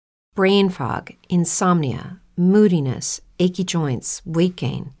brain fog, insomnia, moodiness, achy joints, weight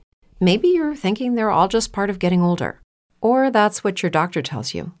gain. Maybe you're thinking they're all just part of getting older, or that's what your doctor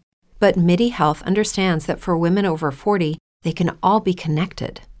tells you. But MIDI Health understands that for women over 40, they can all be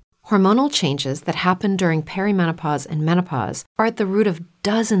connected. Hormonal changes that happen during perimenopause and menopause are at the root of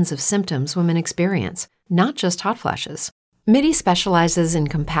dozens of symptoms women experience, not just hot flashes. MIDI specializes in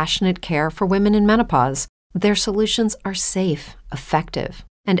compassionate care for women in menopause. Their solutions are safe, effective,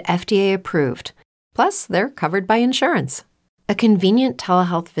 and FDA approved. Plus, they're covered by insurance. A convenient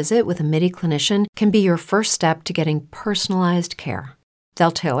telehealth visit with a MIDI clinician can be your first step to getting personalized care.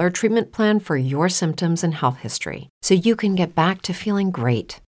 They'll tailor a treatment plan for your symptoms and health history, so you can get back to feeling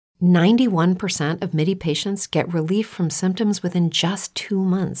great. 91% of MIDI patients get relief from symptoms within just 2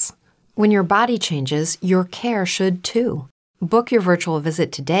 months. When your body changes, your care should too. Book your virtual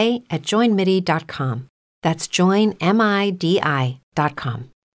visit today at joinmidi.com. That's joinmidi.com.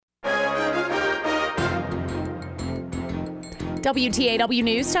 WTAW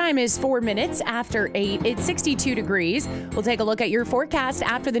News Time is 4 minutes after 8. It's 62 degrees. We'll take a look at your forecast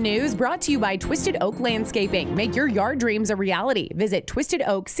after the news, brought to you by Twisted Oak Landscaping. Make your yard dreams a reality. Visit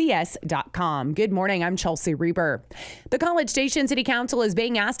twistedoakcs.com. Good morning. I'm Chelsea Reber. The College Station City Council is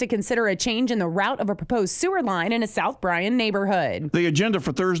being asked to consider a change in the route of a proposed sewer line in a South Bryan neighborhood. The agenda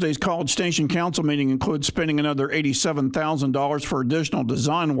for Thursday's College Station Council meeting includes spending another $87,000 for additional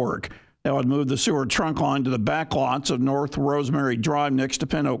design work. That would move the sewer trunk line to the back lots of North Rosemary Drive next to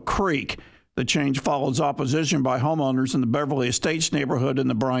Pin Oak Creek. The change follows opposition by homeowners in the Beverly Estates neighborhood in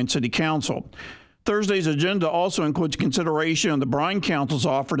the Bryan City Council. Thursday's agenda also includes consideration of the Bryan Council's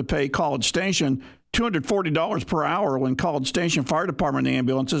offer to pay College Station $240 per hour when College Station Fire Department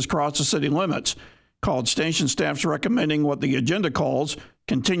ambulances cross the city limits. College Station staff's recommending what the agenda calls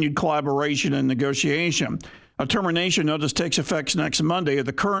continued collaboration and negotiation. A termination notice takes effect next Monday of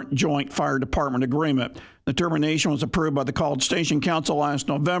the current joint fire department agreement. The termination was approved by the College Station Council last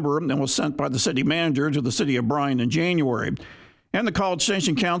November and was sent by the city manager to the city of Bryan in January. And the College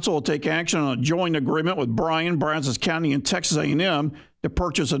Station Council will take action on a joint agreement with Bryan, Brazos County, and Texas A&M to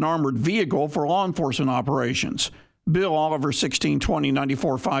purchase an armored vehicle for law enforcement operations. Bill Oliver, 1620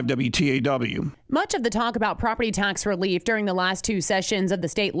 94.5 WTAW. Much of the talk about property tax relief during the last 2 sessions of the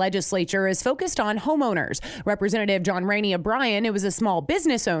state legislature is focused on homeowners. Representative John Rainey of Bryan, who is a small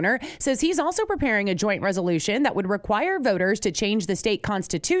business owner, says he's also preparing a joint resolution that would require voters to change the state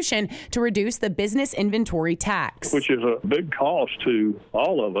constitution to reduce the business inventory tax. Which is a big cost to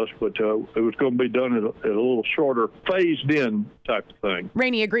all of us, but it was going to be done at a little shorter, phased-in type of thing.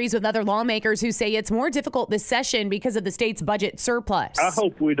 Rainey agrees with other lawmakers who say it's more difficult this session because of the state's budget surplus. I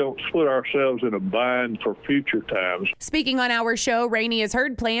hope we don't split ourselves in a bind for future times. Speaking on our show, Rainey has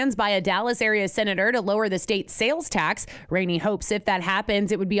heard plans by a Dallas area senator to lower the state sales tax. Rainey hopes if that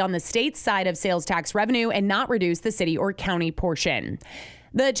happens, it would be on the state's side of sales tax revenue and not reduce the city or county portion.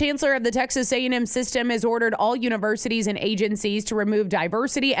 The chancellor of the Texas A&M system has ordered all universities and agencies to remove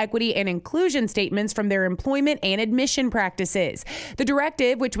diversity, equity, and inclusion statements from their employment and admission practices. The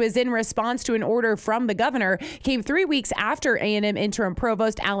directive, which was in response to an order from the governor, came 3 weeks after A&M interim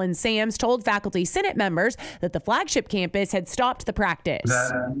provost Alan Sams told faculty senate members that the flagship campus had stopped the practice.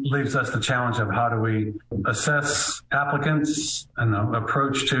 That leaves us the challenge of how do we assess applicants and the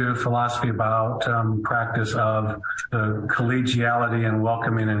approach to philosophy about practice of the collegiality and welcoming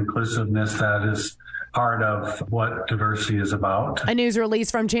and inclusiveness that is part of what diversity is about. A news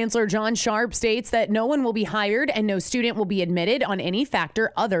release from Chancellor John Sharp states that no one will be hired and no student will be admitted on any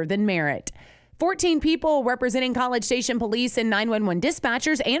factor other than merit. 14 people representing College Station police and 911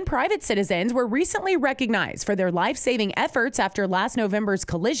 dispatchers and private citizens were recently recognized for their life-saving efforts after last November's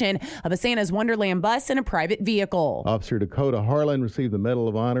collision of a Santa's Wonderland bus and a private vehicle. Officer Dakota Harlan received the Medal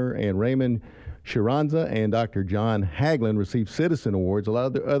of Honor, and Raymond Shiranza and Dr. John Haglin received citizen awards. A lot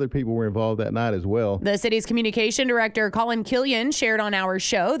of the other people were involved that night as well. The city's communication director, Colin Killian, shared on our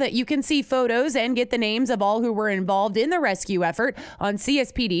show that you can see photos and get the names of all who were involved in the rescue effort on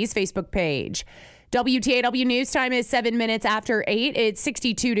CSPD's Facebook page. WTAW News Time is 7 minutes after 8. It's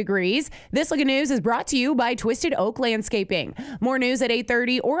 62 degrees. This Look at News is brought to you by Twisted Oak Landscaping. More news at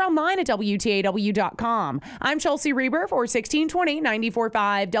 8:30 or online at WTAW.com. I'm Chelsea Reber for 1620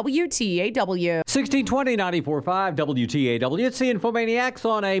 94.5 WTAW. 1620 94.5 WTAW. It's the Infomaniacs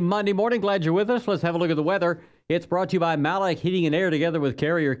on a Monday morning. Glad you're with us. Let's have a look at the weather. It's brought to you by Malek Heating and Air together with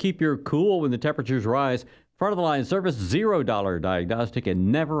Carrier. Keep your cool when the temperatures rise. Front of the line service, $0 diagnostic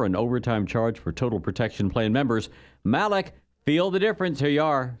and never an overtime charge for Total Protection Plan members. Malek, Feel the difference. Here you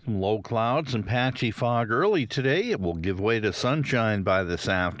are. Some low clouds and patchy fog early today. It will give way to sunshine by this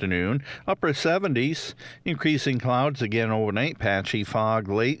afternoon. Upper 70s. Increasing clouds again overnight. Patchy fog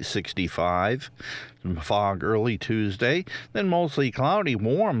late, 65. Some fog early Tuesday. Then mostly cloudy,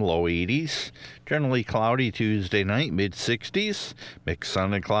 warm, low 80s. Generally cloudy Tuesday night, mid 60s. Mixed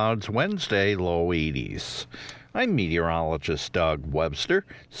sun and clouds Wednesday, low 80s. I'm meteorologist Doug Webster,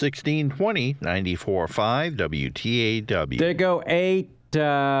 1620 94.5 WTAW. There you go,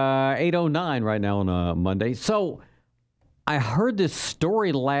 8:09 right now on a Monday. So I heard this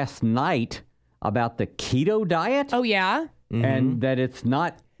story last night about the keto diet. Oh, yeah? And that it's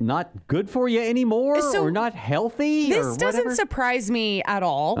not good for you anymore or not healthy this or doesn't whatever? surprise me at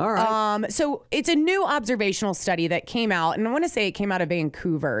all. All right. So it's a new observational study that came out, and I want to say it came out of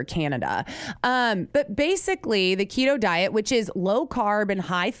Vancouver, Canada. But basically, the keto diet, which is low carb and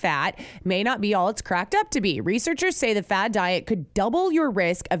high fat, may not be all it's cracked up to be. Researchers say the fad diet could double your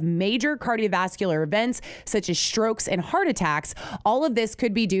risk of major cardiovascular events such as strokes and heart attacks. All of this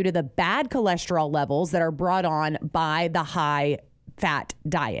could be due to the bad cholesterol levels that are brought on by the high fat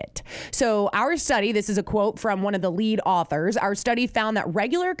diet. So our study, this is a quote from one of the lead authors, our study found that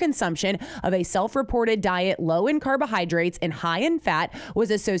regular consumption of a self-reported diet low in carbohydrates and high in fat was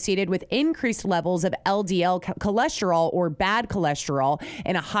associated with increased levels of LDL cholesterol or bad cholesterol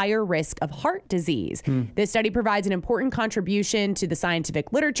and a higher risk of heart disease. This study provides an important contribution to the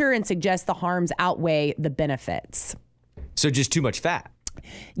scientific literature and suggests the harms outweigh the benefits. So just too much fat.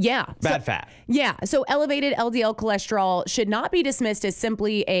 Yeah. Bad fat. Yeah. So elevated LDL cholesterol should not be dismissed as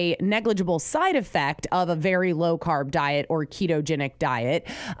simply a negligible side effect of a very low carb diet or ketogenic diet.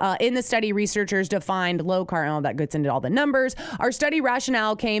 In the study, researchers defined low carb, and all that gets into all the numbers. Our study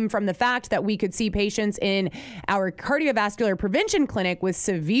rationale came from the fact that we could see patients in our cardiovascular prevention clinic with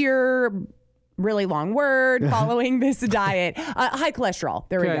severe, really long word, following this diet. High cholesterol.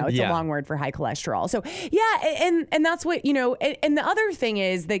 There we go. It's a long word for high cholesterol. So yeah, and that's what, and the other thing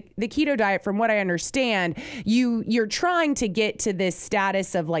is the keto diet, from what I understand, you're trying to get to this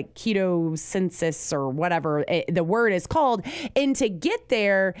status of like ketosis or whatever the word is called. And to get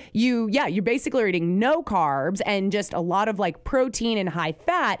there, you're basically eating no carbs and just a lot of like protein and high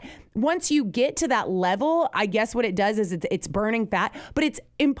fat. Once you get to that level, I guess what it does is it's burning fat, but it's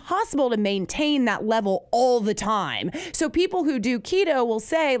impossible to maintain that level all the time. So people who do keto will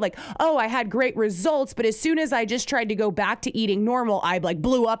say like, oh, I had great results, but as soon as I just tried to go back to eating normal, I like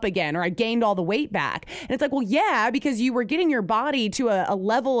blew up again or I gained all the weight back. And it's like, well, yeah, because you were getting your body to a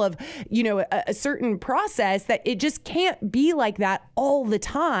level of, a certain process that it just can't be like that all the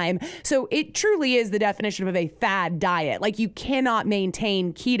time. So it truly is the definition of a fad diet. Like you cannot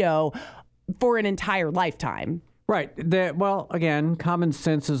maintain keto for an entire lifetime. Right. Well, again, common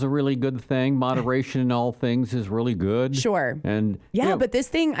sense is a really good thing. Moderation in all things is really good. Sure. And but this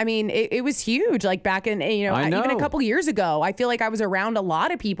thing, I mean, it was huge. Like back in, even a couple years ago, I feel like I was around a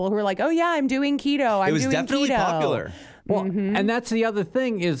lot of people who were like, oh yeah, I'm doing keto. It was definitely popular. Well, and that's the other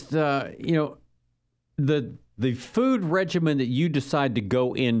thing is, the food regimen that you decide to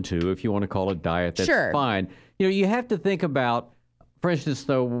go into, if you want to call it diet, that's fine. You have to think about, for instance,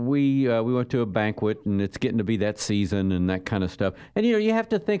 though, we went to a banquet and it's getting to be that season and that kind of stuff. And, you have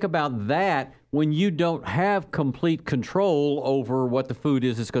to think about that when you don't have complete control over what the food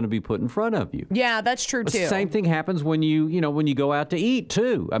is that's going to be put in front of you. Yeah, that's true, too. The same thing happens when when you go out to eat,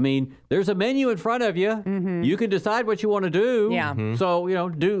 too. I mean, there's a menu in front of you. You can decide what you want to do. Yeah. So,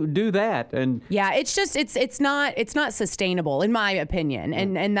 do that. And yeah, it's just, it's not sustainable, in my opinion.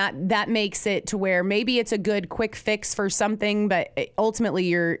 And that makes it to where maybe it's a good quick fix for something, but ultimately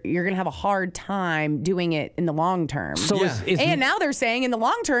you're going to have a hard time doing it in the long term. So and now they're saying in the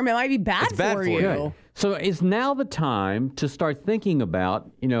long term, it might be bad for you. Good. So is now the time to start thinking about,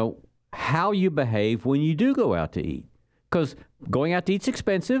 how you behave when you do go out to eat? Because going out to eat's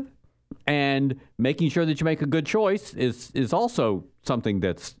expensive, and making sure that you make a good choice is also something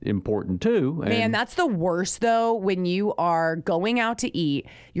that's important too. And man, that's the worst though, when you are going out to eat,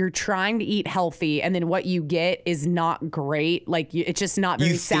 you're trying to eat healthy, and then what you get is not great. Like it's just not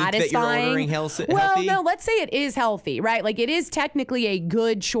very satisfying. That you're ordering healthy? Well, no, let's say it is healthy, right? Like it is technically a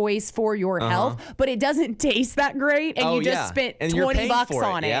good choice for your health, but it doesn't taste that great, and you just spent $20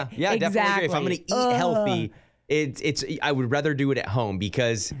 on it. Yeah, exactly. Definitely. If I'm going to eat healthy, it's I would rather do it at home,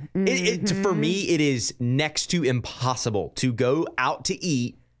 because for me it is next to impossible to go out to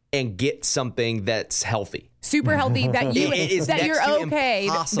eat and get something that's healthy, super healthy, that you're okay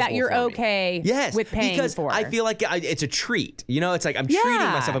with paying because for. I feel like it's a treat. It's like I'm treating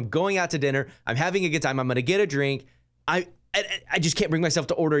myself. I'm going out to dinner. I'm having a good time. I'm going to get a drink. I just can't bring myself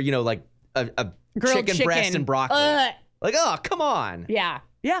to order like a chicken breast and broccoli. Like, oh, come on. Yeah.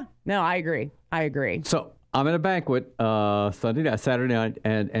 Yeah. No, I agree. So I'm at a banquet Saturday night,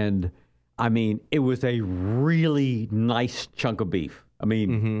 and I mean, it was a really nice chunk of beef. I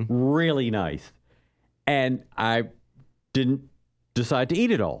mean, really nice. And I didn't decide to eat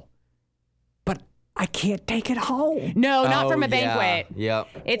it all. But I can't take it home. No, not from a banquet. Yep.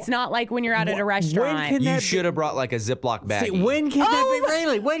 It's not like when you're out at a restaurant. You should have brought like a Ziploc baggie. See, when can that be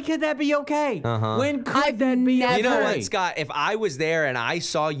really? When can that be okay? When could that be okay? You know what, Scott? If I was there and I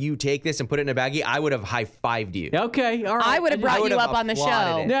saw you take this and put it in a baggie, I would have high-fived you. Okay, all right. I would have brought you up on the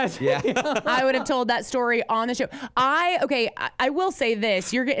show. Yes. Yeah. I would have told that story on the show. I will say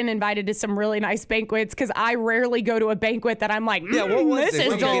this. You're getting invited to some really nice banquets because I rarely go to a banquet that I'm like, what was this it?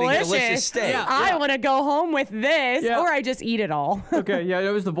 is We're getting delicious. delicious steak. I want to go home with this, or I just eat it all. Okay, yeah, it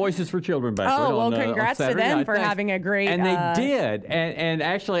was the Voices for Children banquet. Oh, well, on congrats to Saturday them night. for having a great... And they did. And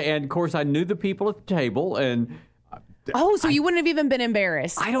actually, and of course, I knew the people at the table, and... Oh, so you wouldn't have even been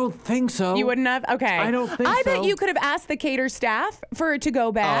embarrassed? I don't think so. You wouldn't have? Okay. I don't think so. I bet you could have asked the cater staff for it to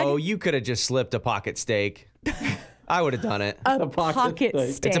go bag. Oh, you could have just slipped a pocket steak. I would have done it. A pocket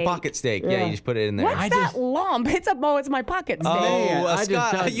steak. It's a pocket steak. Yeah, you just put it in there. What's that lump? It's my pocket steak. Oh,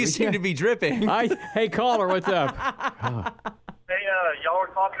 Scott, you seem to be dripping. Hey, caller, what's up? Hey, y'all were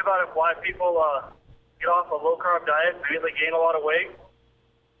talking about why people get off a low-carb diet and immediately gain a lot of weight.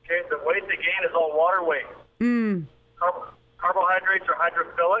 Okay, the weight they gain is all water weight. Carbohydrates are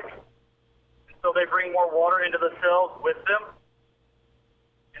hydrophilic, and so they bring more water into the cells with them.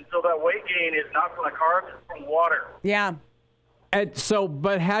 And so that weight gain is not from the carbs, it's from water. Yeah. And so,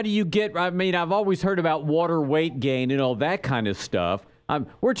 but how do you get, I mean, I've always heard about water weight gain and all that kind of stuff.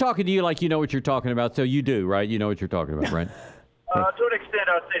 We're talking to you like you know what you're talking about, so you do, right? You know what you're talking about, right? To an extent,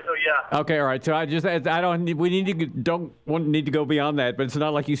 I would say so, yeah. Okay, all right. So we need to go beyond that, but it's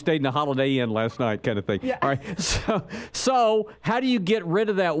not like you stayed in a Holiday Inn last night kind of thing. Yeah. All right. So how do you get rid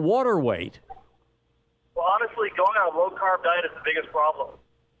of that water weight? Well, honestly, going on a low-carb diet is the biggest problem.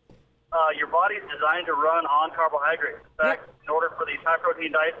 Your body's designed to run on carbohydrates. In fact, in order for these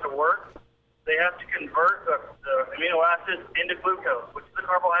high-protein diets to work, they have to convert the amino acids into glucose, which is a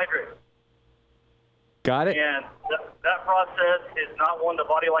carbohydrate. Got it. And that process is not one the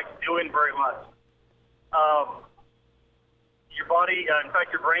body likes doing very much. Your body, in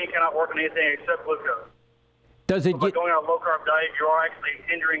fact, your brain cannot work on anything except glucose. By going on a low-carb diet, you are actually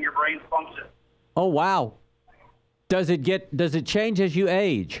hindering your brain's function. Oh, wow. Does it change as you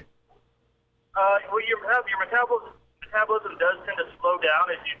age? Well, your metabolism does tend to slow down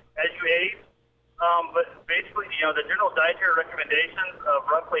as you age. But basically, the general dietary recommendations of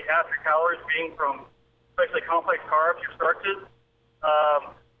roughly half your calories being from especially complex carbs, your starches,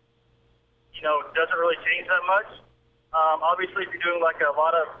 doesn't really change that much. Obviously, if you're doing like a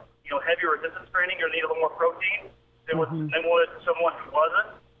lot of, heavy resistance training, you'll need a little more protein than would someone who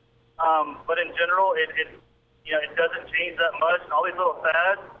wasn't. But in general, it doesn't change that much. And all these little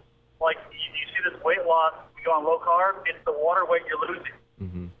fads, like you see this weight loss, you go on low carb, it's the water weight you're losing.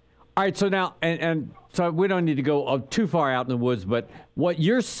 Mm-hmm. All right, so now, and so we don't need to go too far out in the woods, but what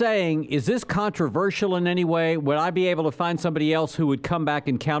you're saying, is this controversial in any way? Would I be able to find somebody else who would come back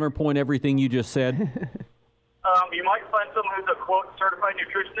and counterpoint everything you just said? You might find someone who's a, quote, certified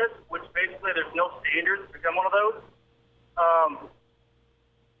nutritionist, which basically there's no standards to become one of those.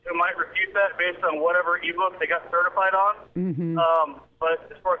 Who might refute that based on whatever ebook they got certified on. Mm-hmm.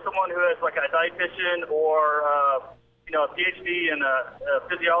 But as far as someone who has like a dietitian or a PhD in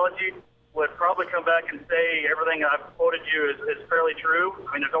physiology would probably come back and say everything I've quoted you is fairly true.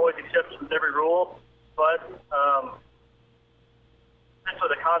 I mean, there's always exceptions to every rule, but essentially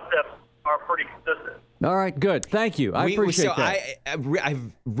the concepts are pretty consistent. All right, good. Thank you. I appreciate that. I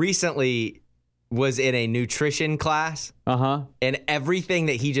recently was in a nutrition class. And everything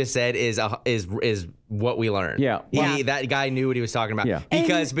that he just said is what we learned. Yeah. That guy knew what he was talking about. Yeah.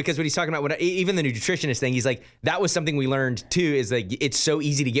 Because what he's talking about, even the nutritionist thing, he's like, that was something we learned too, is like, it's so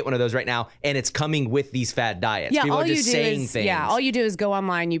easy to get one of those right now, and it's coming with these fad diets. Yeah, People are just saying things. Yeah, all you do is go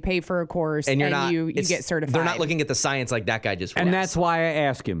online, you pay for a course, and you get certified. They're not looking at the science like that guy just was. And that's why I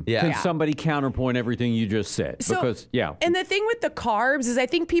ask him, can somebody counterpoint everything you just said? Because, And the thing with the carbs is I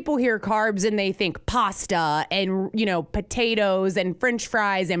think people hear carbs and they think pasta and, potatoes and French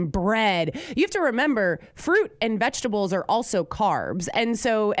fries and bread. You have to remember, fruit and vegetables are also carbs.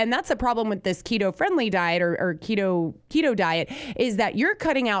 And that's a problem with this keto-friendly diet or keto diet, is that you're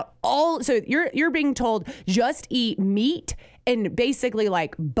cutting out you're being told just eat meat and basically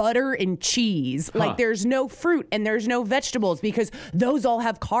like butter and cheese. Like there's no fruit and there's no vegetables because those all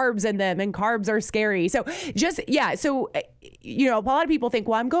have carbs in them, and carbs are scary. So a lot of people think,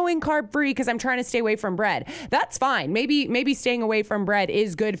 well, I'm going carb free because I'm trying to stay away from bread. That's fine. Maybe staying away from bread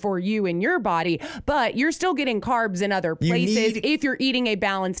is good for you and your body, but you're still getting carbs in other places if you're eating a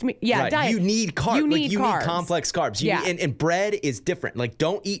balanced diet. You need carbs. You need complex carbs. And bread is different. Like,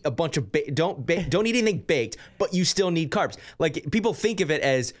 don't eat a bunch of don't eat anything baked, but you still need carbs. Like, people think of it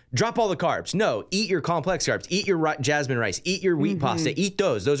as drop all the carbs. No, eat your complex carbs. Eat your jasmine rice. Eat your wheat pasta. Eat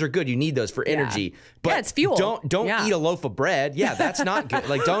those. Those are good. You need those for energy. But it's fuel. Don't eat a loaf of bread. Yeah, that's not good.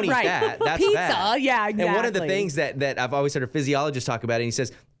 Like, don't eat that. That's pizza. Bad. Yeah, exactly. And one of the things that I've always heard a physiologist talk about, and he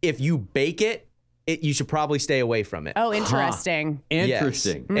says, if you bake it, you should probably stay away from it. Oh, interesting.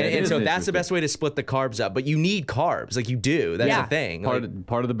 Interesting. Yes. And so that's the best way to split the carbs up. But you need carbs. Like, you do. That's the thing.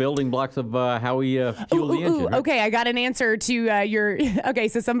 Part of the building blocks of how we fuel the engine. Right? Okay, I got an answer to your... Okay,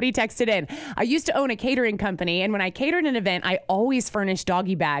 so somebody texted in. I used to own a catering company, and when I catered an event, I always furnished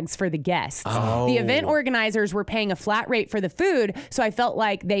doggy bags for the guests. Oh. The event organizers were paying a flat rate for the food, so I felt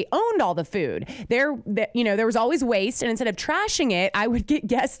like they owned all the food. There was always waste, and instead of trashing it, I would get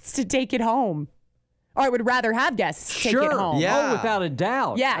guests to take it home. Or I would rather have guests take it home. Yeah. Oh, without a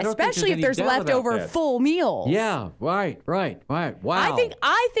doubt. Yeah, especially if there's leftover full meals. Yeah, right. Wow.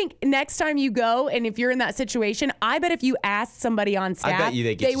 I think next time you go, and if you're in that situation, I bet if you asked somebody on staff,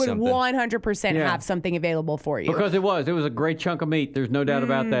 they would 100% have something available for you. Because it was a great chunk of meat. There's no doubt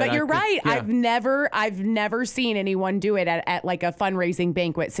about that. But you're right. Yeah. I've never seen anyone do it at like a fundraising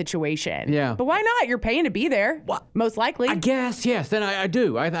banquet situation. Yeah. But why not? You're paying to be there. Most likely. I guess, yes. Then I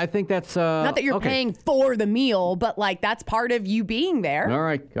do. I think that's... not that you're paying for the meal, but like that's part of you being there. All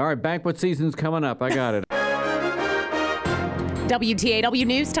right. Banquet season's coming up. I got it. WTAW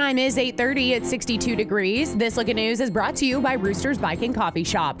News Time is 8:30 at 62 degrees. This Look at News is brought to you by Rooster's Bike and Coffee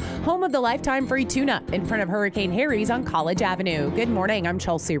Shop, home of the lifetime free tune-up in front of Hurricane Harry's on College Avenue. Good morning, I'm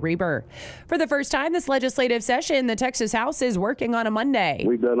Chelsea Reber. For the first time this legislative session, the Texas House is working on a Monday.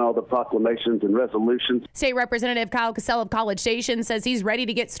 We've done all the proclamations and resolutions. State Representative Kyle Cassell of College Station says he's ready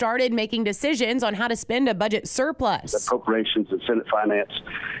to get started making decisions on how to spend a budget surplus. Appropriations and Senate Finance,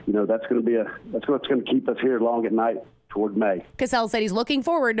 that's going to that's what's going to keep us here long at night toward May. Cassell said he's looking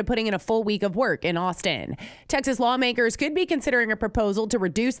forward to putting in a full week of work in Austin. Texas lawmakers could be considering a proposal to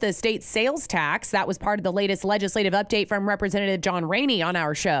reduce the state sales tax. That was part of the latest legislative update from Representative John Rainey on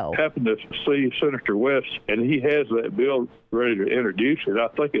our show. I happened to see Senator West, and he has that bill ready to introduce it. I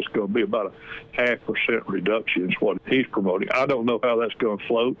think it's going to be about a 0.5% reduction is what he's promoting. I don't know how that's going to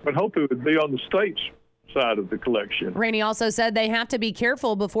float. I hope it would be on the state's side of the collection. Rainey also said they have to be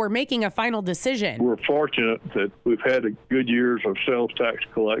careful before making a final decision. We're fortunate that we've had a good years of sales tax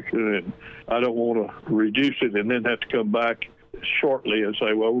collection, and I don't want to reduce it and then have to come back shortly and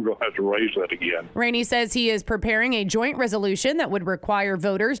say, well, we're going to have to raise that again. Rainey says he is preparing a joint resolution that would require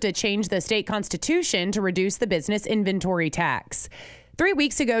voters to change the state constitution to reduce the business inventory tax. 3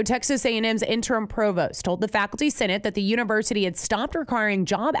 weeks ago, Texas A&M's interim provost told the Faculty Senate that the university had stopped requiring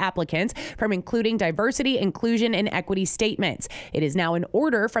job applicants from including diversity, inclusion, and equity statements. It is now an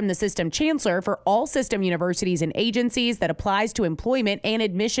order from the system chancellor for all system universities and agencies that applies to employment and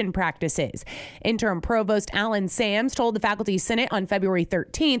admission practices. Interim Provost Alan Sams told the Faculty Senate on February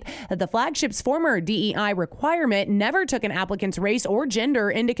 13th that the flagship's former DEI requirement never took an applicant's race or gender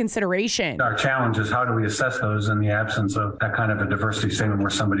into consideration. Our challenge is how do we assess those in the absence of that kind of a diversity statement where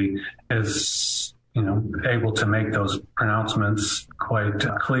somebody is, able to make those pronouncements quite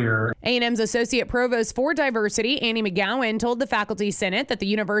clear. A&M's Associate Provost for Diversity, Annie McGowan, told the Faculty Senate that the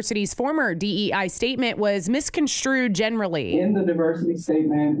university's former DEI statement was misconstrued generally. In the diversity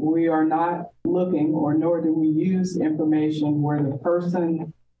statement, we are not looking, or nor do we use information where the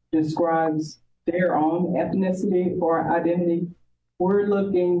person describes their own ethnicity or identity. We're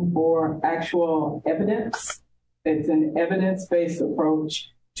looking for actual evidence. It's an evidence-based approach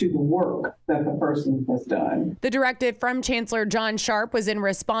to the work that the person has done. The directive from Chancellor John Sharp was in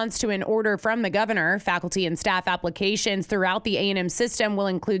response to an order from the governor. Faculty and staff applications throughout the A&M system will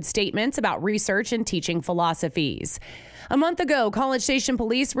include statements about research and teaching philosophies. A month ago, College Station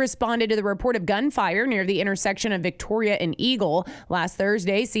police responded to the report of gunfire near the intersection of Victoria and Eagle. Last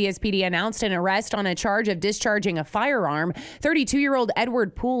Thursday, CSPD announced an arrest on a charge of discharging a firearm. 32-year-old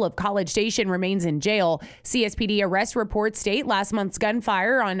Edward Poole of College Station remains in jail. CSPD arrest reports state last month's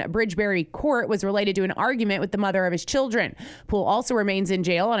gunfire on Bridgebury Court was related to an argument with the mother of his children. Poole also remains in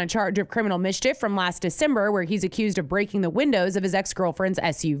jail on a charge of criminal mischief from last December, where he's accused of breaking the windows of his ex-girlfriend's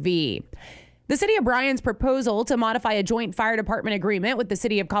SUV. The City of Bryan's proposal to modify a joint fire department agreement with the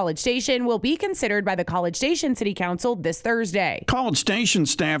City of College Station will be considered by the College Station City Council this Thursday. College Station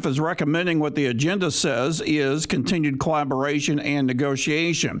staff is recommending what the agenda says is continued collaboration and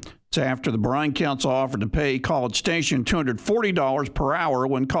negotiation. It's after the Bryan Council offered to pay College Station $240 per hour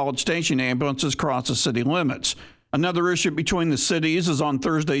when College Station ambulances cross the city limits. Another issue between the cities is on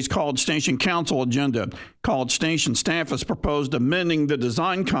Thursday's College Station Council agenda. College Station staff has proposed amending the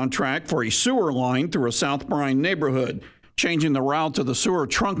design contract for a sewer line through a South Bryan neighborhood. Changing the route of the sewer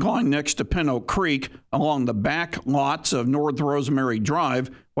trunk line next to Pin Oak Creek along the back lots of North Rosemary Drive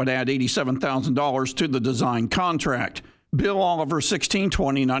would add $87,000 to the design contract. Bill Oliver,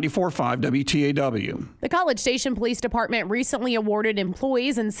 1620 94.5 WTAW. The College Station Police Department recently awarded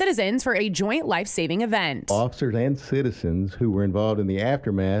employees and citizens for a joint life-saving event. Officers and citizens who were involved in the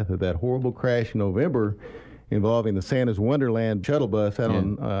aftermath of that horrible crash in November involving the Santa's Wonderland shuttle bus out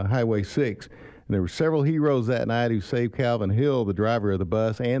on Highway 6. And there were several heroes that night who saved Calvin Hill, the driver of the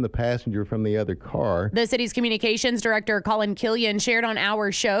bus, and the passenger from the other car. The city's communications director, Colin Killian, shared on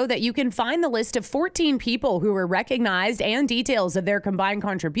our show that you can find the list of 14 people who were recognized and details of their combined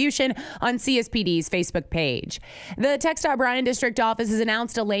contribution on CSPD's Facebook page. The TxDOT Bryan District Office has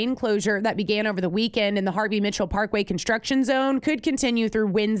announced a lane closure that began over the weekend in the Harvey Mitchell Parkway construction zone could continue through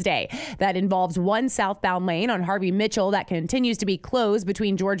Wednesday. That involves one southbound lane on Harvey Mitchell that continues to be closed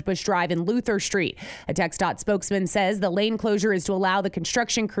between George Bush Drive and Luther Street. A TxDOT spokesman says the lane closure is to allow the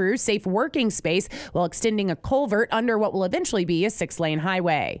construction crew safe working space while extending a culvert under what will eventually be a 6-lane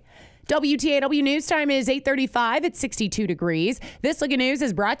highway. WTAW News Time is 8:35 at 62 degrees. This Look at News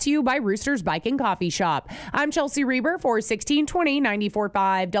is brought to you by Rooster's Bike and Coffee Shop. I'm Chelsea Reber for 1620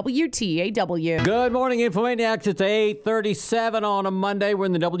 94.5 WTAW. Good morning, Infomaniacs. It's 8:37 on a Monday. We're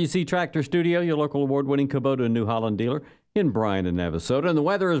in the WC Tractor Studio, your local award-winning Kubota New Holland dealer in Bryan and Navasota. And the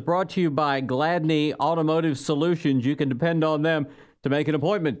weather is brought to you by Gladney Automotive Solutions. You can depend on them to make an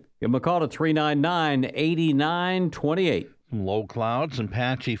appointment. Give them a call at 399-8928. Low clouds and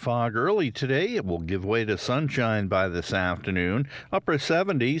patchy fog early today. It will give way to sunshine by this afternoon. Upper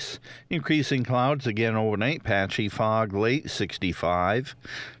 70s. Increasing clouds again overnight. Patchy fog late 65.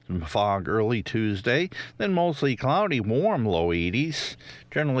 Some fog early Tuesday. Then mostly cloudy, warm low 80s.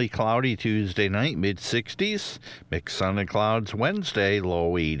 Generally cloudy Tuesday night, mid 60s. Mixed sun and clouds Wednesday,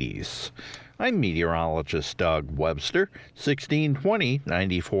 low 80s. I'm meteorologist Doug Webster, 1620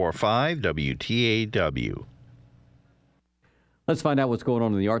 94.5 WTAW. Let's find out what's going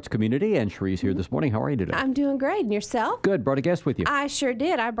on in the arts community. And Cherie's here this morning. How are you today? I'm doing great. And yourself? Good. Brought a guest with you. I sure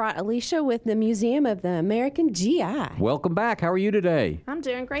did. I brought Alicia with the Museum of the American GI. Welcome back. How are you today? I'm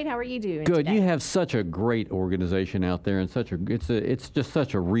doing great. How are you doing Good. today? You have such a great organization out there, and it's just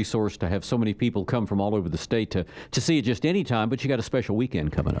such a resource to have so many people come from all over the state to see it just any time, but you got a special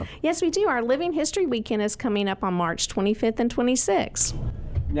weekend coming up. Yes, we do. Our Living History Weekend is coming up on March 25th and 26th.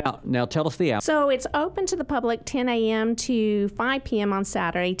 Now tell us the hour. So it's open to the public 10 a.m. to 5 p.m. on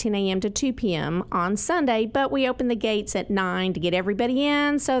Saturday, 10 a.m. to 2 p.m. on Sunday, but we open the gates at 9 to get everybody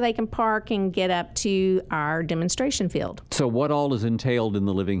in so they can park and get up to our demonstration field. So what all is entailed in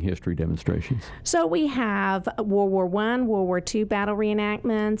the Living History demonstrations? So we have World War I, World War II battle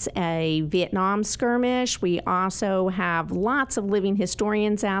reenactments, a Vietnam skirmish. We also have lots of living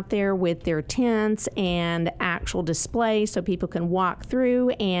historians out there with their tents and actual displays so people can walk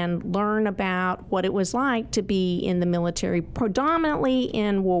through and learn about what it was like to be in the military, predominantly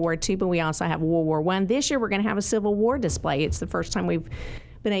in World War II, but we also have World War I. This year we're going to have a Civil War display. It's the first time we've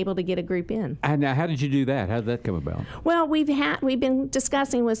been able to get a group in. And now, how did you do that? How did that come about? Well, we've been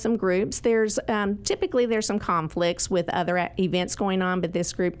discussing with some groups. There's typically there's some conflicts with other events going on, but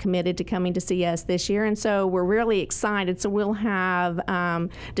this group committed to coming to see us this year, and so we're really excited. So we'll have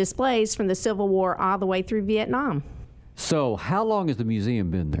displays from the Civil War all the way through Vietnam. So how long has the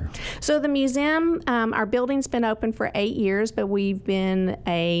museum been there? So the museum, our building's been open for 8 years, but we've been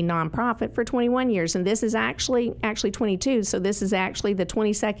a nonprofit for 21 years, and this is actually 22. So this is actually the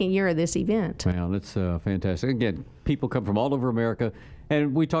 22nd year of this event. Wow, that's fantastic. Again, people come from all over America,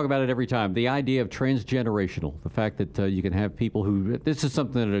 and we talk about it every time. The idea of transgenerational, the fact that you can have people who, this is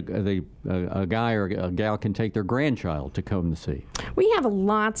something that a guy or a gal can take their grandchild to come to see. We have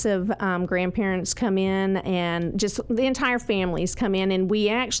lots of grandparents come in, and just the entire families come in, and we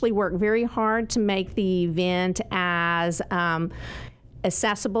actually work very hard to make the event as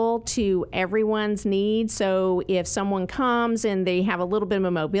accessible to everyone's needs. So if someone comes and they have a little bit of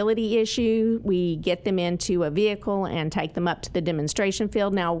a mobility issue, we get them into a vehicle and take them up to the demonstration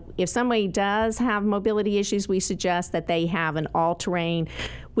field. Now, if somebody does have mobility issues, we suggest that they have an all-terrain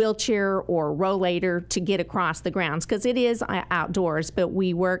wheelchair or rollator to get across the grounds, because it is outdoors, but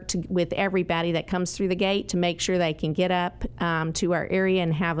we work with everybody that comes through the gate to make sure they can get up to our area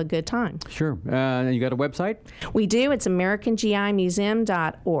and have a good time. Sure. You got a website? We do. It's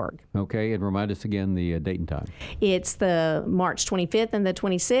AmericanGIMuseum.org. Okay, and remind us again the date and time. It's the March 25th and the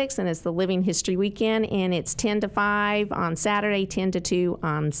 26th, and it's the Living History Weekend, and it's 10 to 5 on Saturday, 10 to 2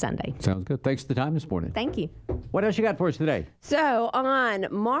 on Sunday. Sounds good. Thanks for the time this morning. Thank you. What else you got for us today? So on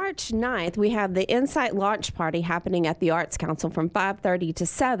March 9th, we have the Insight Launch Party happening at the Arts Council from 5:30 to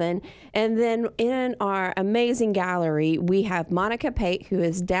 7. And then in our amazing gallery, we have Monica Pate, who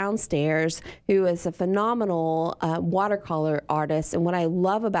is downstairs, who is a phenomenal watercolor artist. And what I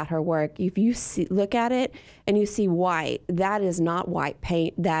love about her work, if you look at it and you see white, that is not white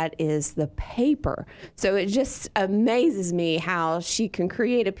paint, that is the paper. So it just amazes me how she can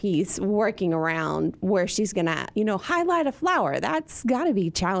create a piece working around where she's going to, highlight a flower. That's got to be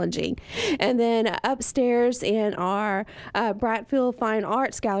challenging. And then upstairs in our Bratfield Fine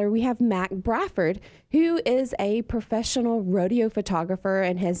Arts Gallery, we have Mac Bradford, who is a professional rodeo photographer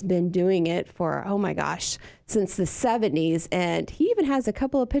and has been doing it for, since the 70s. And he even has a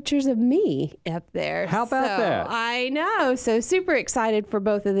couple of pictures of me up there. How about that? I know. So super excited for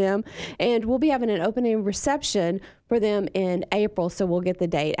both of them. And we'll be having an opening reception for them in April, so we'll get the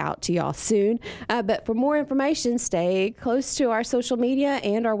date out to y'all soon. But for more information, stay close to our social media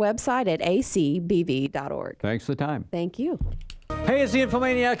and our website at acbv.org. Thanks for the time. Thank you. Hey, it's the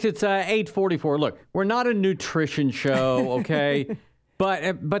Infomaniacs. It's 8:44. Look, we're not a nutrition show, okay?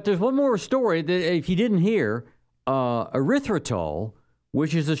 but there's one more story that if you didn't hear, erythritol,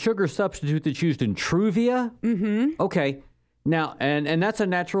 which is a sugar substitute that's used in Truvia. Mm-hmm. Okay. Now, and that's a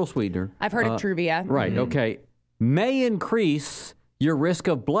natural sweetener. I've heard of Truvia. Right, Mm-hmm. okay. May increase your risk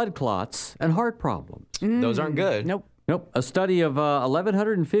of blood clots and heart problems. Those aren't good. Nope. A study of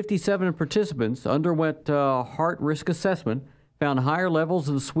 1,157 participants underwent heart risk assessment, found higher levels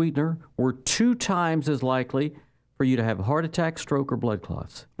of the sweetener were 2 times as likely for you to have a heart attack, stroke, or blood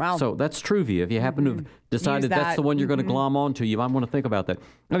clots. Wow. So that's Truvia. If you happen to have decided that's the one you're going to glom onto, you might want to think about that.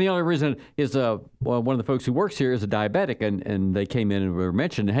 And the only reason is one of the folks who works here is a diabetic, and they came in and were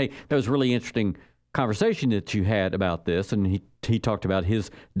mentioned, hey, that was really interesting conversation that you had about this, and he talked about his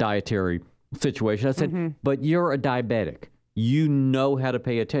dietary situation. I said, but you're a diabetic. You know how to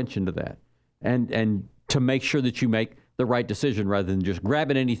pay attention to that, and to make sure that you make the right decision rather than just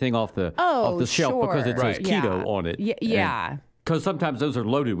grabbing anything off the shelf because it says keto on it. Yeah. Because sometimes those are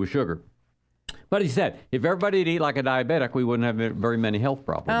loaded with sugar. But he said, if everybody would eat like a diabetic, we wouldn't have very many health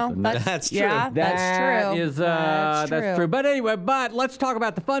problems. Oh, that's true. Yeah, that's true. That's true. But anyway, let's talk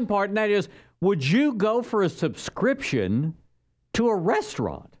about the fun part, and that is, would you go for a subscription to a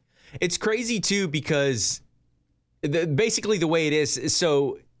restaurant? It's crazy, too, because basically the way it is,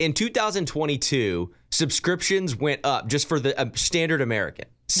 so in 2022, subscriptions went up just for the standard American.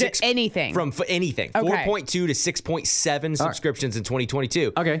 Anything. From anything. Okay. 4.2 to 6.7 subscriptions in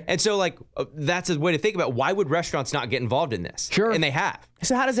 2022. Okay. And so, that's a way to think about why would restaurants not get involved in this? Sure. And they have.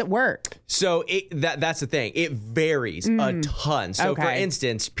 So how does it work? So that's the thing. It varies a ton. So for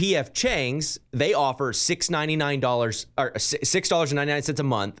instance, P.F. Chang's, they offer $6.99 or $6.99 a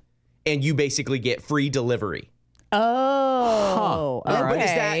month, and you basically get free delivery. Oh. Huh. But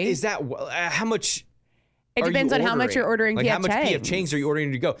Okay. is that how much? It depends on how much you're ordering Like P.F. how much Chang's. P.F. Chang's are you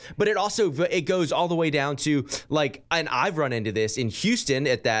ordering to go? But it goes all the way down to and I've run into this in Houston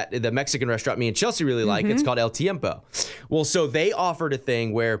at the Mexican restaurant me and Chelsea really like. It's called El Tiempo. Well, so they offered a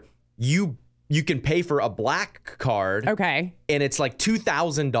thing where you can pay for a black card. Okay. And it's like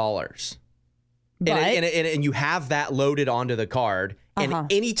 $2,000. And you have that loaded onto the card. And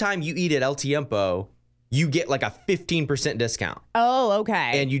anytime you eat at El Tiempo, you get like a 15% discount. Oh,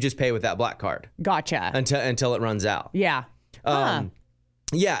 okay. And you just pay with that black card. Gotcha. Until it runs out. Yeah.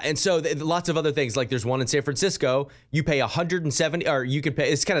 Yeah, and so lots of other things. Like there's one in San Francisco. You pay $170, or you can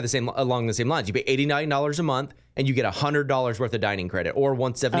pay. It's kind of the same along the same lines. You pay $89 a month, and you get $100 worth of dining credit, or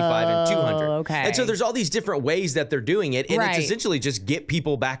 $175 and $200. Okay. And so there's all these different ways that they're doing it, and Right. it's essentially just get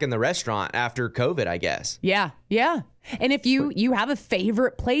people back in the restaurant after COVID, I guess. Yeah. And if you have a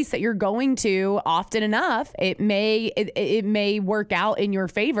favorite place that you're going to often enough, it may work out in your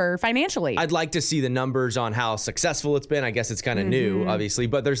favor financially. I'd like to see the numbers on how successful it's been. I guess it's kind of new, obviously,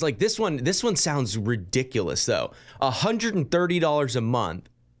 but there's like this one. This one sounds ridiculous though. $130 a month,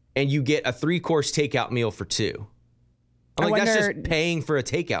 and you get a 3-course takeout meal for 2. I'm like, that's just paying for a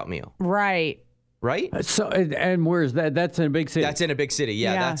takeout meal, right? Right. So, and where's that? That's in a big city. That's in a big city.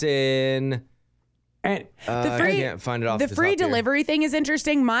 Yeah. Yeah. That's in. And I can't find it off the the free top here. delivery thing is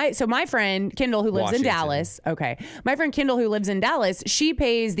interesting. My friend Kendall, who lives in Washington. Dallas. Okay, my friend Kendall, who lives in Dallas, she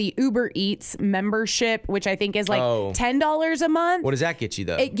pays the Uber Eats membership, which I think is like $10 a month. What does that get you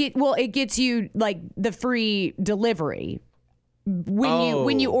though? It gets you like the free delivery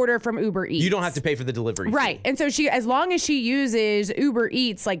when you order from Uber Eats. You don't have to pay for the delivery. Right, and so as long as she uses Uber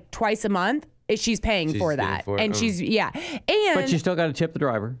Eats like twice a month, she's paying for that. And but you still got to tip the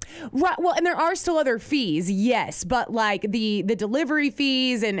driver. Right. Well, and there are still other fees, yes, but like the delivery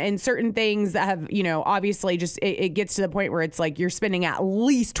fees and certain things that have, obviously just it gets to the point where it's like you're spending at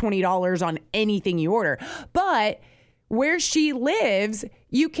least $20 on anything you order. But where she lives,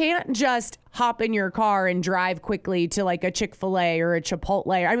 you can't just hop in your car and drive quickly to like a Chick-fil-A or a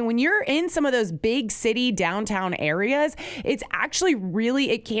Chipotle. I mean, when you're in some of those big city downtown areas, it's actually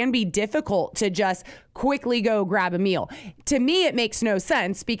it can be difficult to just quickly go grab a meal. To me, it makes no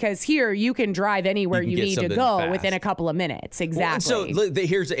sense because here you can drive anywhere you need to go fast within a couple of minutes. Exactly. Well, so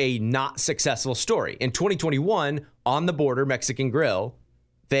here's a not successful story. In 2021, On the Border Mexican Grill,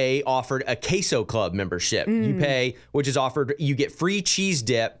 they offered a Queso Club membership. You pay, which is offered, you get free cheese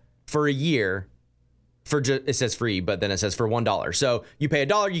dip for a year. It says free, but then it says for $1. So you pay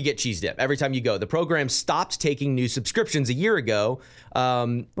 $1, you get cheese dip every time you go. The program stopped taking new subscriptions a year ago.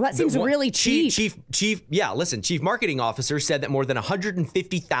 Well, that seems really cheap. Chief Marketing Officer said that more than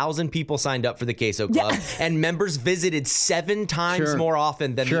 150,000 people signed up for the Queso Club, and members visited 7 times more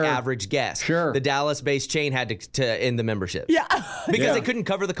often than the average guest. The Dallas-based chain had to end the membership. Because they couldn't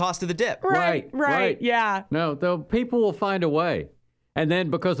cover the cost of the dip. Right. Yeah. No, though people will find a way. And then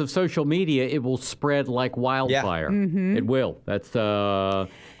because of social media, it will spread like wildfire. It will. That's so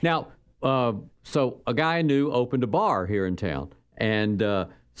a guy I knew opened a bar here in town, and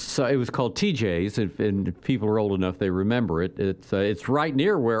so it was called TJ's. And if people are old enough, they remember it. It's right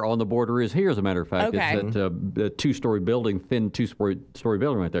near where On the Border is here, as a matter of fact. Okay. It's that two-story building, thin two-story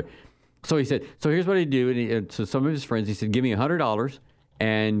building right there. So he said, so here's what he'd do. And to some of his friends, he said, give me $100,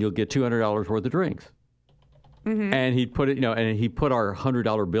 and you'll get $200 worth of drinks. And he'd put it, and he put our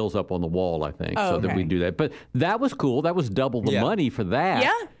 $100 bills up on the wall, I think, so that we'd do that. But that was cool. That was double the money for that.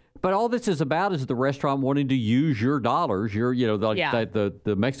 Yeah. But all this is about is the restaurant wanting to use your dollars.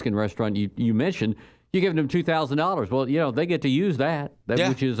 The Mexican restaurant you mentioned. You give them $2,000. Well, they get to use that,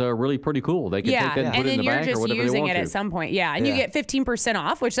 which is really pretty cool. They can take that and put it in the bank or whatever they want to. And then you're just using it at some point. Yeah, and you get 15%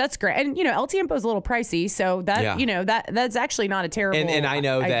 off, which that's great. And El Tiempo is a little pricey, so that that's actually not a terrible. And I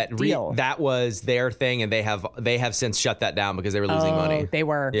know that deal. That was their thing, and they have since shut that down because they were losing money. They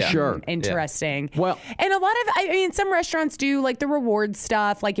were sure interesting. Yeah. Well, and a lot of some restaurants do like the reward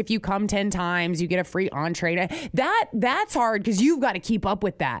stuff. Like if you come 10 times, you get a free entree. That's hard because you've got to keep up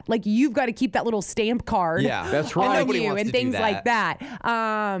with that. Like you've got to keep that little stamp card. Yeah, that's right. Nobody wants and to do things that. like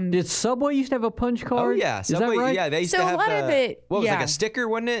that. Did Subway used to have a punch card? Oh yeah, Subway. Is that right? Yeah, they used So to a have lot of it. What was it, yeah. like a sticker,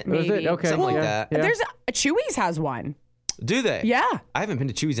 wasn't it? Was it? Okay. Something like that. Yeah. There's Chewy's has one. Do they? Yeah. I haven't been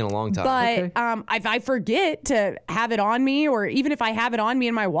to Chewy's in a long time. But if I forget to have it on me, or even if I have it on me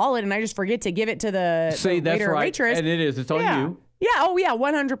in my wallet and I just forget to give it to the waiter or waitress. And it is. It's on you. Yeah. Oh, yeah.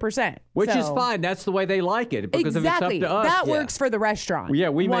 100%. Which is fine. That's the way they like it. Because exactly. if it's up to us. That works for the restaurant. Yeah,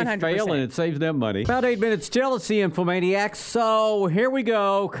 we 100%. may fail and it saves them money. About 8 minutes till it's the Infomaniacs. So here we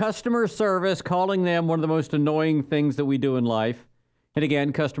go. Customer service, calling them one of the most annoying things that we do in life. And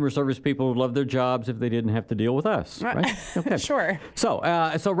again, customer service people would love their jobs if they didn't have to deal with us. Right? Okay. Sure. So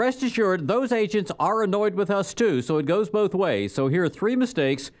rest assured, those agents are annoyed with us too. So it goes both ways. So here are 3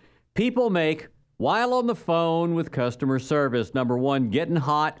 mistakes people make while on the phone with customer service. Number 1, getting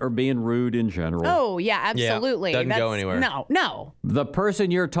hot or being rude in general. Oh, yeah, absolutely. Doesn't go anywhere. No. The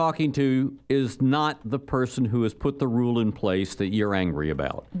person you're talking to is not the person who has put the rule in place that you're angry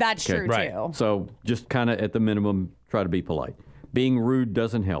about. That's true, too. So just kind of at the minimum, try to be polite. Being rude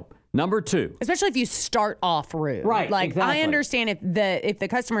doesn't help. Number 2. Especially if you start off rude. Right, Like, exactly. I understand if the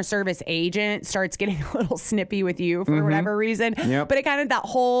customer service agent starts getting a little snippy with you for whatever reason. Yep. But it kind of that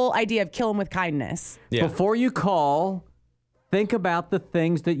whole idea of kill them with kindness. Yeah. Before you call, think about the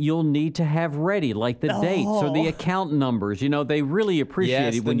things that you'll need to have ready, like the dates or the account numbers. They really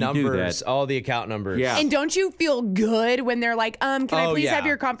appreciate it when you do that. All the account numbers. Yeah. And don't you feel good when they're like, can I please have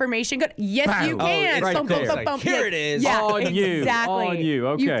your confirmation code? Yes, you can. it's right there. Here it is. Yeah, On you. exactly. On you.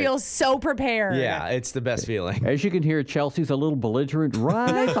 Okay. You feel so prepared. Yeah, it's the best feeling. As you can hear, Chelsea's a little belligerent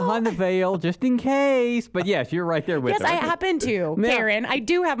right behind the veil, just in case. But yes, you're right there with Yes, her. I happen to, Now- Karen. I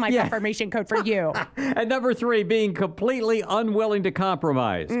do have my confirmation code for you. And number 3, being completely unwilling to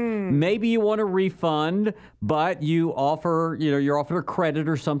compromise. Maybe you want a refund, but you offer, you're offered a credit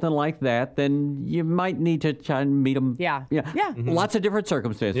or something like that, then you might need to try and meet them. Yeah. Lots of different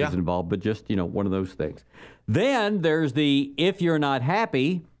circumstances involved, but just, one of those things. Then there's the, if you're not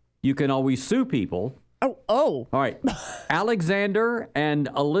happy, you can always sue people. Oh. All right. Alexander and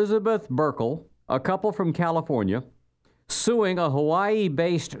Elizabeth Burkle, a couple from California, suing a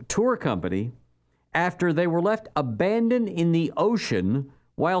Hawaii-based tour company after they were left abandoned in the ocean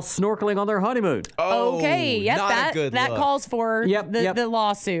while snorkeling on their honeymoon. Okay, yep, that calls for the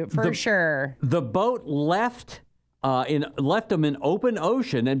lawsuit for sure. The boat left them in open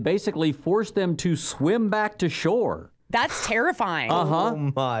ocean and basically forced them to swim back to shore. That's terrifying. Uh-huh.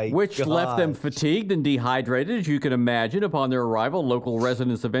 Oh my Which gosh. left them fatigued and dehydrated, as you can imagine. Upon their arrival, local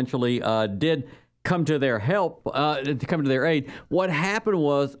residents eventually did come to their help, to come to their aid. What happened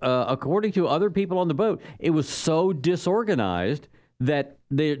was, according to other people on the boat, it was so disorganized that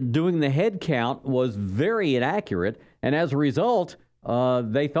doing the head count was very inaccurate, and as a result,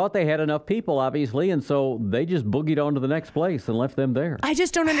 they thought they had enough people, obviously, and so they just boogied on to the next place and left them there. I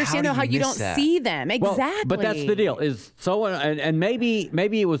just don't understand how you don't see them. Exactly. Well, but that's the deal. And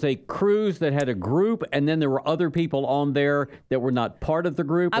maybe it was a cruise that had a group, and then there were other people on there that were not part of the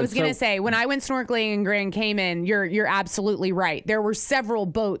group. I was going to say, when I went snorkeling in Grand Cayman, you're absolutely right. There were several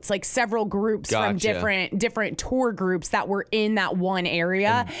boats, like several groups from different tour groups that were in that one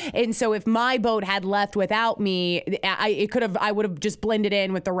area. And so if my boat had left without me, I would have just blended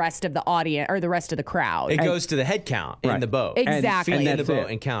in with the rest of the audience or the rest of the crowd. It goes to the head count in the boat. Exactly. And in the boat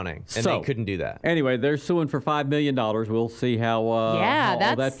and counting. And they couldn't do that. Anyway, they're suing for $5 million. We'll see how all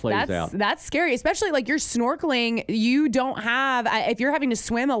that plays out. That's scary, especially like you're snorkeling. You don't have, if you're having to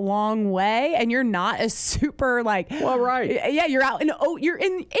swim a long way and you're not a super Yeah, you're out you're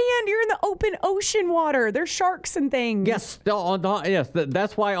in the open ocean water. There's sharks and things. Yes. Yes.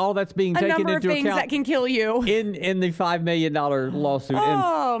 That's why all that's being taken into account. A number of things that can kill you. In the $5 million lawsuit.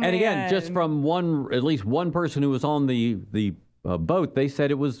 And again, just from at least one person who was on the boat, they said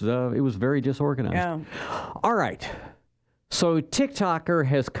it was very disorganized. Yeah. All right. So TikToker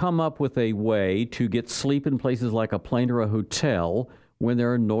has come up with a way to get sleep in places like a plane or a hotel when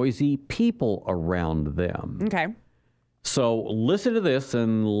there are noisy people around them. Okay. So listen to this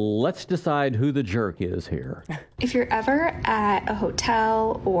and let's decide who the jerk is here. If you're ever at a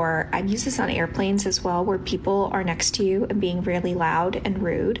hotel, or I've used this on airplanes as well, where people are next to you and being really loud and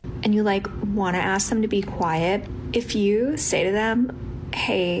rude, and you want to ask them to be quiet, if you say to them,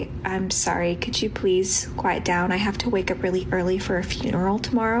 hey, I'm sorry, could you please quiet down? I have to wake up really early for a funeral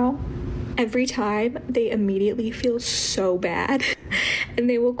tomorrow. Every time they immediately feel so bad and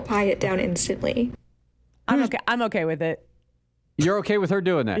they will quiet down instantly. I'm okay with it. You're okay with her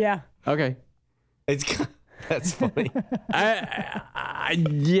doing that? Yeah. Okay. That's funny.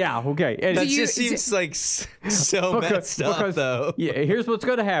 Yeah. Okay. That just seems like so messed up, though. Yeah. Here's what's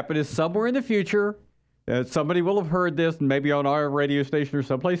going to happen: is somewhere in the future, somebody will have heard this, maybe on our radio station or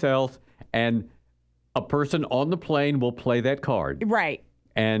someplace else, and a person on the plane will play that card. Right.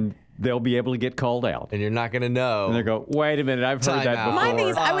 And they'll be able to get called out. And you're not going to know. And they go, wait a minute, I've heard that before. My thing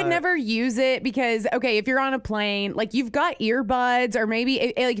is, I would never use it because, okay, if you're on a plane, you've got earbuds, or maybe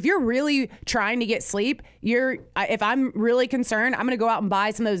if you're really trying to get sleep, if I'm really concerned, I'm going to go out and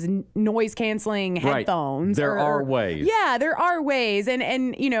buy some of those noise canceling headphones. There are ways. Yeah, there are ways.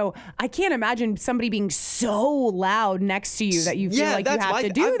 And I can't imagine somebody being so loud next to you that you feel like you have to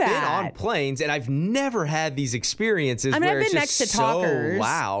do that. I've been on planes and I've never had these experiences where it's I've been just next to talkers. So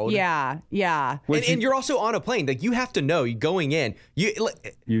loud. Yeah. And you're also on a plane. You have to know going in.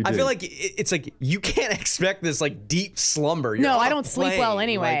 I feel like it's like you can't expect this deep slumber. No, I don't sleep well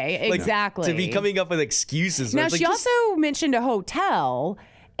anyway. Exactly. To be coming up with excuses. Now, she also mentioned a hotel.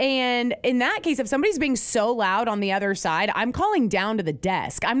 And in that case, if somebody's being so loud on the other side, I'm calling down to the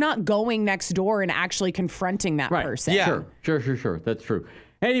desk. I'm not going next door and actually confronting that person. Yeah. Sure. That's true.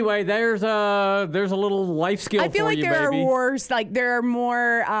 Anyway, there's a little life skill for you, I feel like there baby. are worse, there are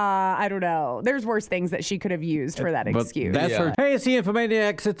more, I don't know. There's worse things that she could have used for that excuse. That's her. Hey, it's the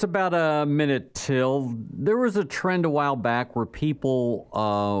Infomaniacs. It's about a minute till. There was a trend a while back where people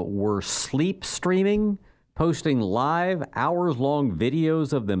were sleep streaming, posting live hours-long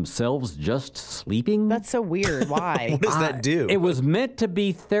videos of themselves just sleeping. That's so weird. Why? What does that do? It was meant to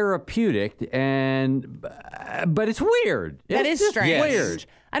be therapeutic, but it's weird. That is strange. Weird.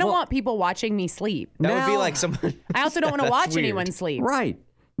 I don't want people watching me sleep. That would be like someone. I also don't want to watch anyone sleep. Right.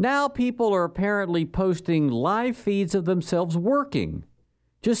 Now people are apparently posting live feeds of themselves working,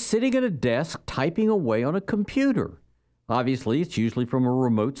 just sitting at a desk typing away on a computer. Obviously, it's usually from a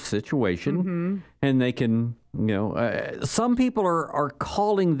remote situation, and they can Some people are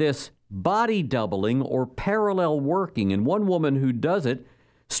calling this body doubling or parallel working. And one woman who does it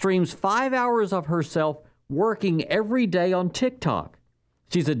streams 5 hours of herself working every day on TikTok.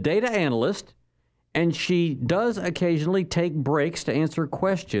 She's a data analyst, and she does occasionally take breaks to answer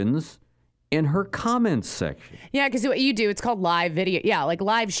questions in her comments section. Yeah, because what you do, it's called live video. Yeah, like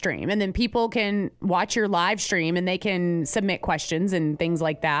live stream. And then people can watch your live stream and they can submit questions and things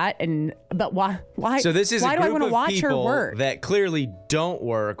like that. But why? So this is why a do I group want to of watch her people work? that clearly don't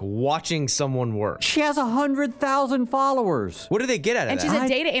work watching someone work. She has 100,000 followers. What do they get out of And that? she's a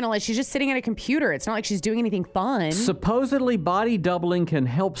data analyst. She's just sitting at a computer. It's not like she's doing anything fun. Supposedly, body doubling can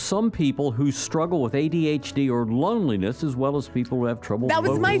help some people who struggle with ADHD or loneliness, as well as people who have trouble That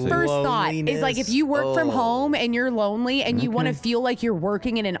was my focusing. first thought. Is like if you work from home and you're lonely and you want to feel like you're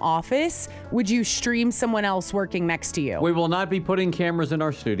working in an office, would you stream someone else working next to you? We will not be putting cameras in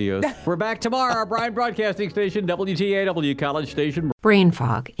our studios. We're back tomorrow. Our Bryan Broadcasting Station, WTAW College Station. Brain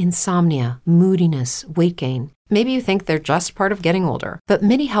fog, insomnia, moodiness, weight gain. Maybe you think they're just part of getting older, but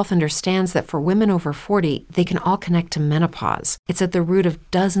MIDI Health understands that for women over 40, they can all connect to menopause. It's at the root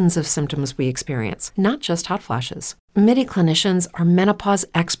of dozens of symptoms we experience, not just hot flashes. MIDI clinicians are menopause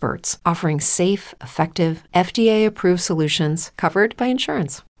experts, offering safe, effective, FDA-approved solutions covered by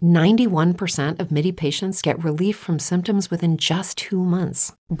insurance. 91% of MIDI patients get relief from symptoms within just 2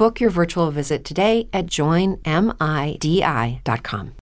 months. Book your virtual visit today at joinmidi.com.